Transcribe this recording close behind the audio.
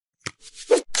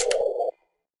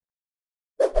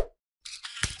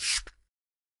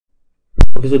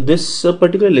Okay, so this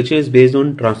particular lecture is based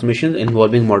on transformations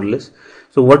involving modulus.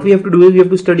 So what we have to do is we have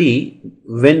to study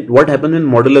what happens when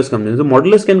modulus comes in. So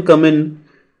modulus can come in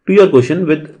to your question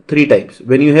with three types.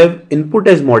 When you have input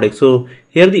as mod x, so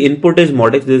here the input is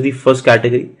mod x, this is the first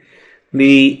category.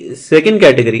 The second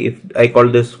category, if I call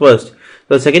this first,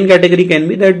 the second category can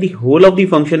be that the whole of the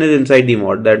function is inside the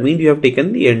mod. That means you have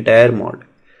taken the entire mod,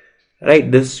 right?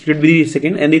 This should be the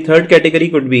second. And the third category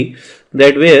could be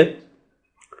that where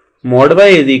mod y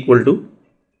is equal to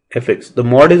fx. The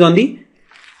mod is on the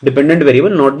dependent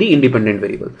variable, not the independent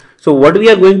variable. So what we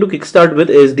are going to kickstart with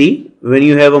is when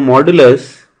you have a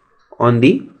modulus on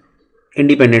the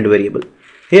independent variable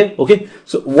here. Okay,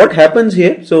 so what happens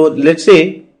here? So let's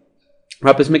say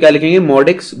आप इसमें क्या लिखेंगे, mod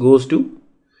x goes to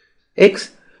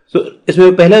x. So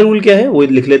इसमें पहला rule क्या है वो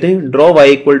लिख लेते हैं, draw y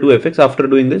equal to fx. After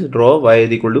doing this, draw y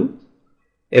is equal to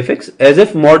fx as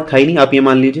if mod था ही नहीं, आप ये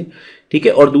मान लीजिए, ठीक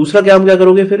है. और दूसरा काम क्या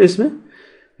करोगे फिर इसमें,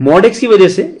 mod x की वजह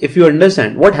से, if you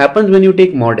understand what happens when you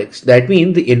take mod x, that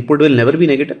means the input will never be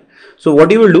negative. So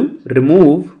what you will do,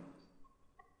 remove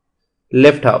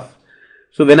left half.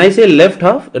 So when I say left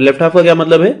half का क्या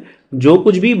मतलब है, जो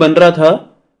कुछ भी बन रहा था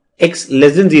x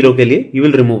less than 0 के लिए, you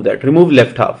will remove that, remove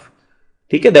left half,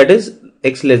 ठीक है, that is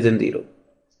x less than 0.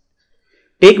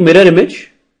 Take mirror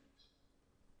image,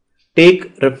 take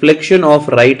reflection of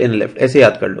right and left, ऐसे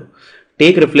याद कर लो,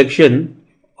 take reflection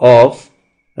of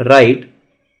right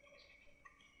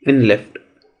and left,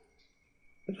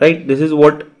 right? This is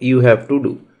what you have to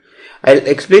do. I'll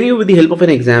explain you with the help of an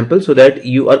example so that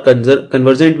you are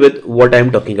conversant with what I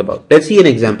am talking about. Let's see an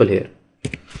example here.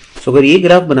 So अगर ये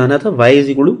graph बनाना था y is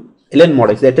equal to ln mod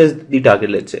x, that is the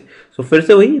target, let's say. So फिर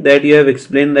से वही that you have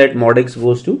explained that mod x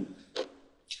goes to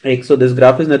x. So this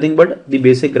graph is nothing but the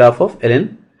basic graph of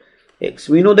ln x.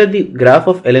 We know that the graph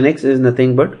of ln x is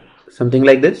nothing but something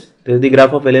like this. This is the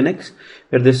graph of ln x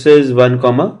where this is 1,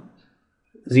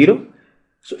 0.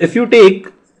 So if you take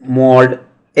mod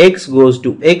x goes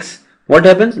to x, what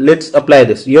happens? Let's apply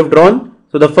this. You have drawn,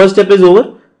 so the first step is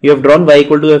over. You have drawn y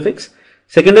equal to fx.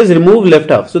 Second is remove left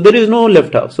half. So there is no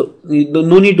left half, so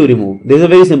no need to remove. This is a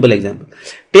very simple example.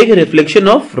 Take a reflection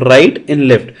of right and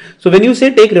left. So when you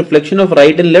say take reflection of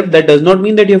right and left, that does not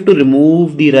mean that you have to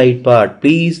remove the right part.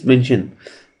 Please mention,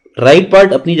 right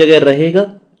part अपनी जगह रहेगा,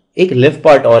 एक left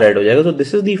part और add हो जाएगा. So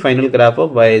this is the final graph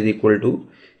of y is equal to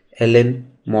ln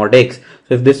mod x.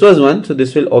 So if this was 1, so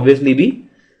this will obviously be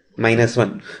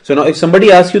 -1. So now if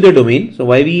somebody asks you the domain, so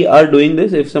why we are doing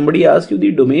this, if somebody asks you the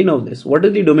domain of this, what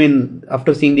is the domain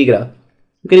after seeing the graph,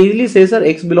 you can easily say sir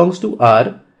x belongs to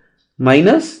R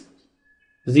minus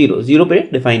 0. 0 पे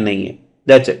define नहीं है.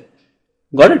 That's it.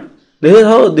 Got it?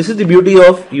 This is the beauty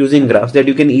of using graphs, that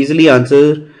you can easily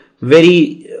answer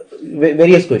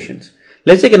various questions.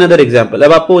 Let's take another example.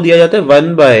 अब आपको दिया जाता है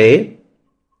 1 by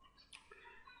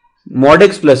mod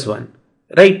x plus 1,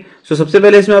 right. सो सबसे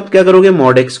पहले इसमें आप क्या करोगे,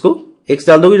 mod x को x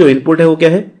डाल दोगे, जो इनपुट है वो क्या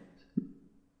है,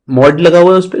 mod लगा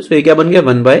हुआ है उस पर. सो ये क्या बन गया,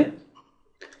 1 by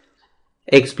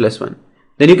x plus 1.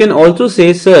 Then you can also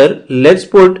say sir let's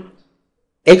put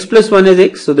x plus 1 as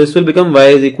x, so this will become y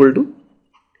is equal to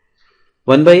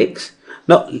 1 by x.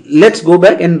 Now let's go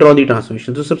back and draw the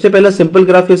transformation. तो सबसे पहला simple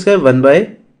graph इसका है 1 by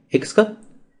x का,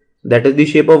 that is the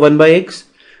shape of 1 by x.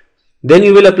 Then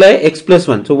you will apply x plus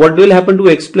 1. So what will happen to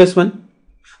x plus 1?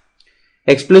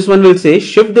 X plus 1 will say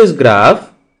shift this graph,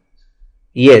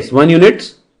 yes, 1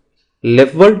 units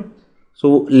leftward.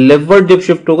 So leftward जब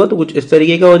shift होगा तो कुछ इस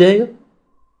तरीके का हो जाएगा.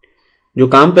 जो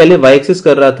काम पहले y एक्सिस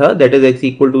कर रहा था, that is x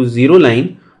equal to 0 line,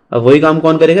 अब वही काम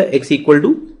कौन करेगा, x equal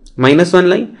to -1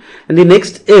 line. And the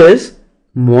next is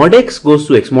mod x goes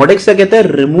to x. mod x क्या कहता है,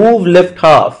 remove left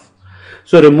half.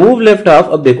 So remove left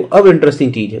half. अब देखो, अब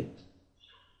इंटरेस्टिंग चीज है.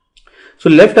 So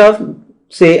left half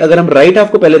से अगर हम राइट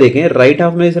हाफ को पहले देखें, राइट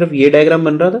हाफ में सिर्फ ये डायग्राम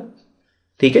बन रहा था,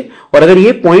 ठीक है. और अगर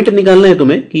ये पॉइंट निकालना है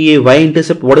तुम्हें कि ये y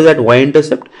intercept, what is that y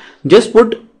intercept, just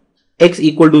put x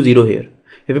equal to 0 here.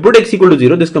 If you put x equal to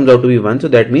 0, this comes out to be 1. So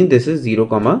that means this is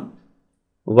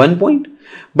 0,1 point.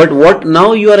 But what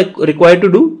now you are required to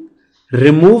do,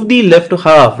 remove the left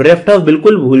half. Left half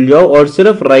बिल्कुल भूल जाओ और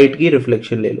सिर्फ right की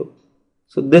reflection ले लो.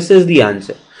 So this is the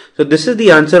answer. So this is the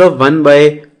answer of 1 by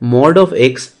mod of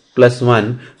x plus 1.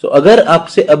 So अगर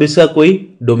आपसे अब इसका कोई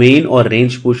डोमेन और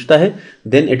रेंज पूछता है,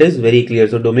 then it is very clear.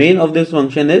 So domain of this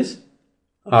function is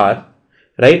R,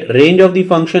 right? Range of the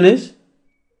function is,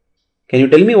 can you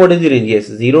tell me what is the range? Yes,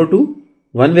 0 to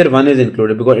 1, where 1 is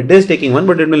included, because it is taking 1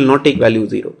 but it will not take value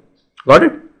 0. Got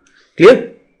it? Clear?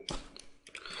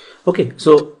 Okay,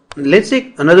 so let's take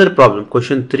another problem,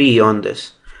 question 3 on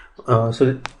this.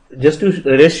 So just to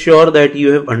rest sure that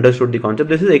you have understood the concept,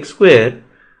 this is x square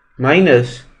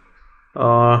minus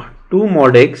 2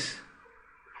 mod x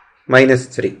minus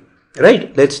 3,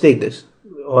 right? Let's take this,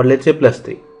 or let's say plus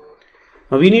 3.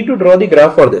 Now we need to draw the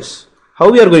graph for this. How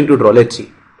we are going to draw? Let's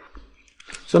see.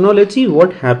 So now let's see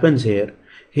what happens here.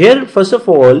 Here, first of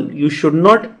all, you should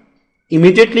not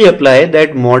immediately apply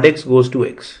that mod x goes to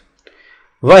x.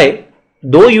 Why?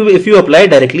 Though if you apply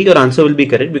directly, your answer will be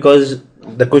correct because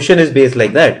the question is based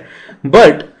like that.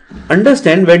 But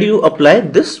understand, when you apply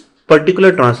this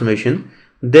particular transformation,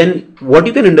 then what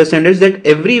you can understand is that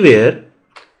everywhere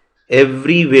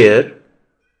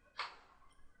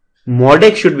mod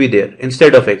x should be there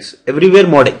instead of x. Everywhere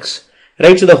mod x,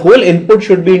 right? So the whole input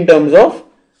should be in terms of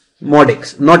mod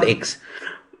x, not x.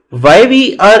 Why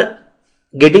we are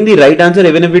getting the right answer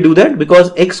even if we do that?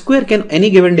 Because x square can any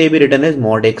given day be written as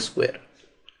mod x square.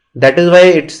 That is why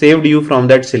it saved you from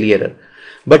that silly error.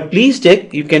 But please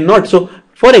check, you cannot. So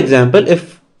for example,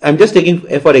 if I'm just taking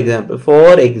for example,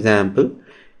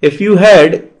 if you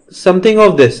had something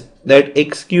of this, that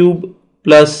x cube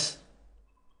plus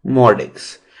mod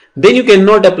x, then you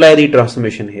cannot apply the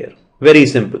transformation here. Very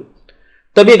simple.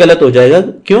 तब ये गलत हो जाएगा.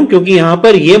 क्यों? क्योंकि यहां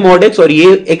पर ये mod x और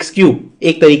ये x क्यूब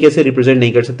एक तरीके से रिप्रेजेंट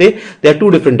नहीं कर सकते. They are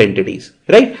two different entities,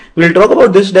 right? We will talk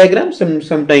about this diagram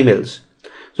sometime else.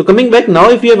 So coming back now,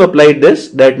 if you have applied this,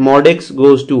 that mod x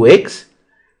goes to x,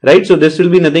 right? So this will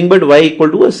be nothing but y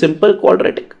equal to a simple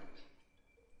quadratic.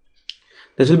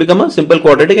 This will become a simple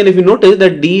quadratic, and if you notice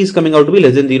that d is coming out to be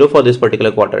less than 0 for this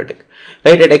particular quadratic,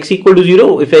 right? At x equal to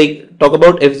 0, if I talk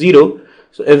about f0,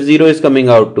 so f0 is coming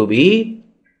out to be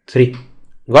 3.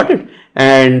 Got it?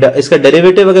 And इसका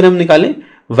derivative अगर हम निकालें,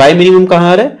 y minimum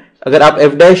कहां आ रहा है? अगर आप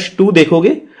f'2 देखोगे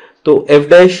तो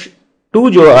f'2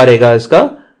 जो आ रहेगा इसका,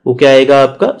 वो क्या आएगा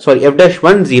आपका, सॉरी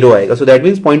f'1 0 आएगा. So that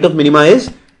means point of minima is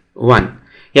 1.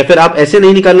 या फिर आप ऐसे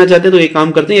नहीं निकालना चाहते तो एक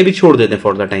काम करते हैं, ये भी छोड़ देते हैं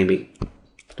फॉर द टाइम बिंग.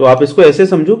 तो आप इसको ऐसे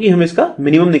समझो कि हम इसका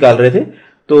मिनिमम निकाल रहे थे.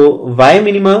 तो y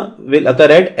minima will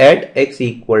occur at x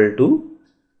equal to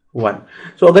 1.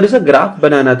 सो अगर इसका ग्राफ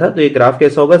बनाना था तो ये ग्राफ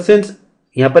कैसा होगा? सिंस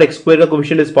यहां पर x स्क्वायर का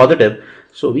coefficient is positive,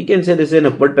 so we can say this is an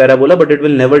upward parabola, but it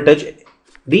will never touch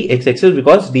the x axis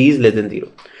because d is less than 0.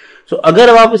 सो अगर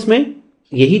आप इसमें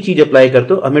यही चीज अप्लाई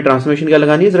करते हो, हमें ट्रांसफॉर्मेशन क्या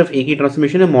लगानी है? सिर्फ एक ही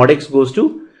ट्रांसफॉर्मेशन है, mod x goes to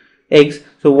x.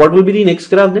 So what will be the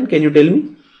next graph then? Can you tell me?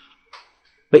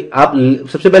 भाई आप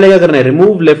सबसे पहले क्या करना है?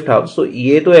 Remove left half. सो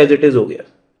ये तो एज इट इज हो गया,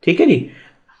 ठीक है नहीं?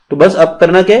 तो बस अब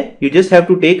करना क्या है? You just have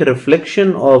to take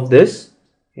reflection of this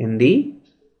in the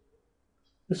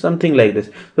something like this.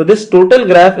 So this total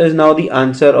graph is now the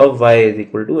answer of y is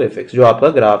equal to fx. जो आपका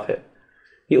ग्राफ है,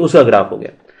 ये उसका ग्राफ हो गया.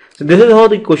 So this is how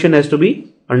the question has to be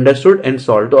understood and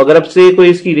solved. तो अगर आपसे कोई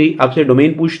इसकी आपसे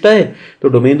डोमेन पूछता है तो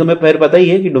डोमेन तो मैं फिर पता ही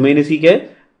है कि डोमेन इसकी क्या है,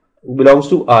 बिलोंग्स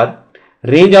टू R.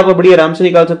 रेंज आप बड़ी आराम से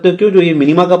निकाल सकते हो. क्यों? जो ये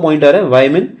मिनिमा का पॉइंट आ रहा है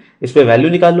y min, इस पे वैल्यू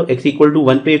निकाल लो. x इक्वल टू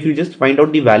 1 पे if you just find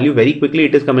out the value very quickly,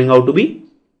 it is coming out to be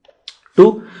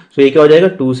 2. सो ये क्या हो जाएगा?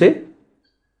 2 से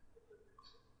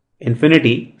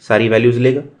इंफिनिटी सारी वैल्यूज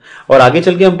लेगा. और आगे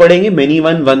चल के हम पढ़ेंगे मेनी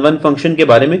वन फंक्शन के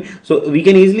बारे में. सो वी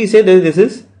कैन इजिली से this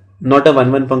is not a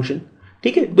one function.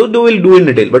 ठीक है, दो will do in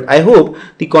detail, but I hope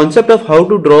the concept of how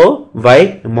to draw y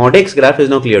mod x graph is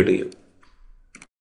now clear to you.